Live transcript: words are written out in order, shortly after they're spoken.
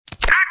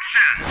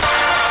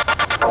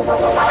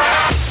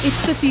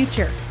It's the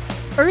future.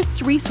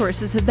 Earth's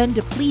resources have been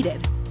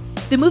depleted.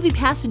 The movie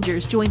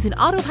Passengers joins an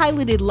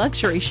autopiloted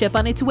luxury ship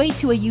on its way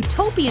to a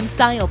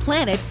utopian-style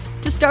planet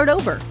to start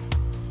over.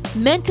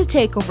 Meant to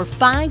take over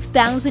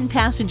 5,000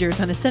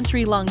 passengers on a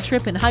century-long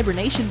trip in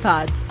hibernation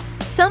pods,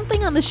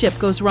 something on the ship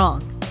goes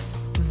wrong.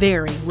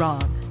 Very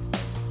wrong.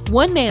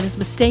 One man is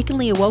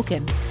mistakenly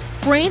awoken,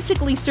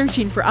 frantically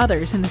searching for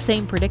others in the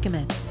same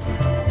predicament.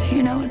 Do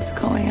you know what's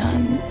going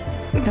on?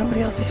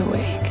 Nobody else is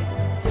awake.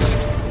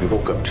 We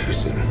woke up too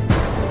soon.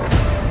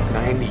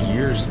 90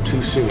 years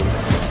too soon.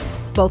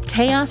 Both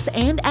chaos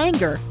and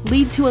anger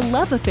lead to a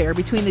love affair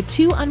between the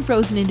two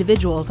unfrozen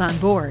individuals on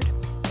board.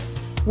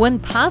 One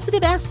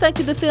positive aspect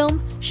of the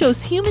film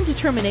shows human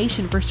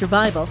determination for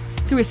survival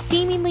through a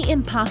seemingly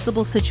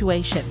impossible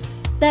situation.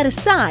 That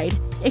aside,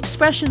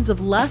 expressions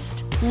of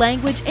lust,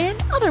 language,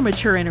 and other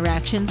mature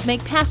interactions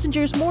make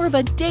Passengers more of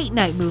a date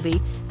night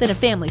movie than a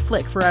family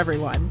flick for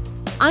everyone.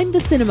 I'm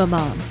the Cinema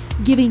Mom,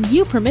 giving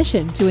you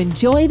permission to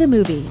enjoy the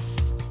movies.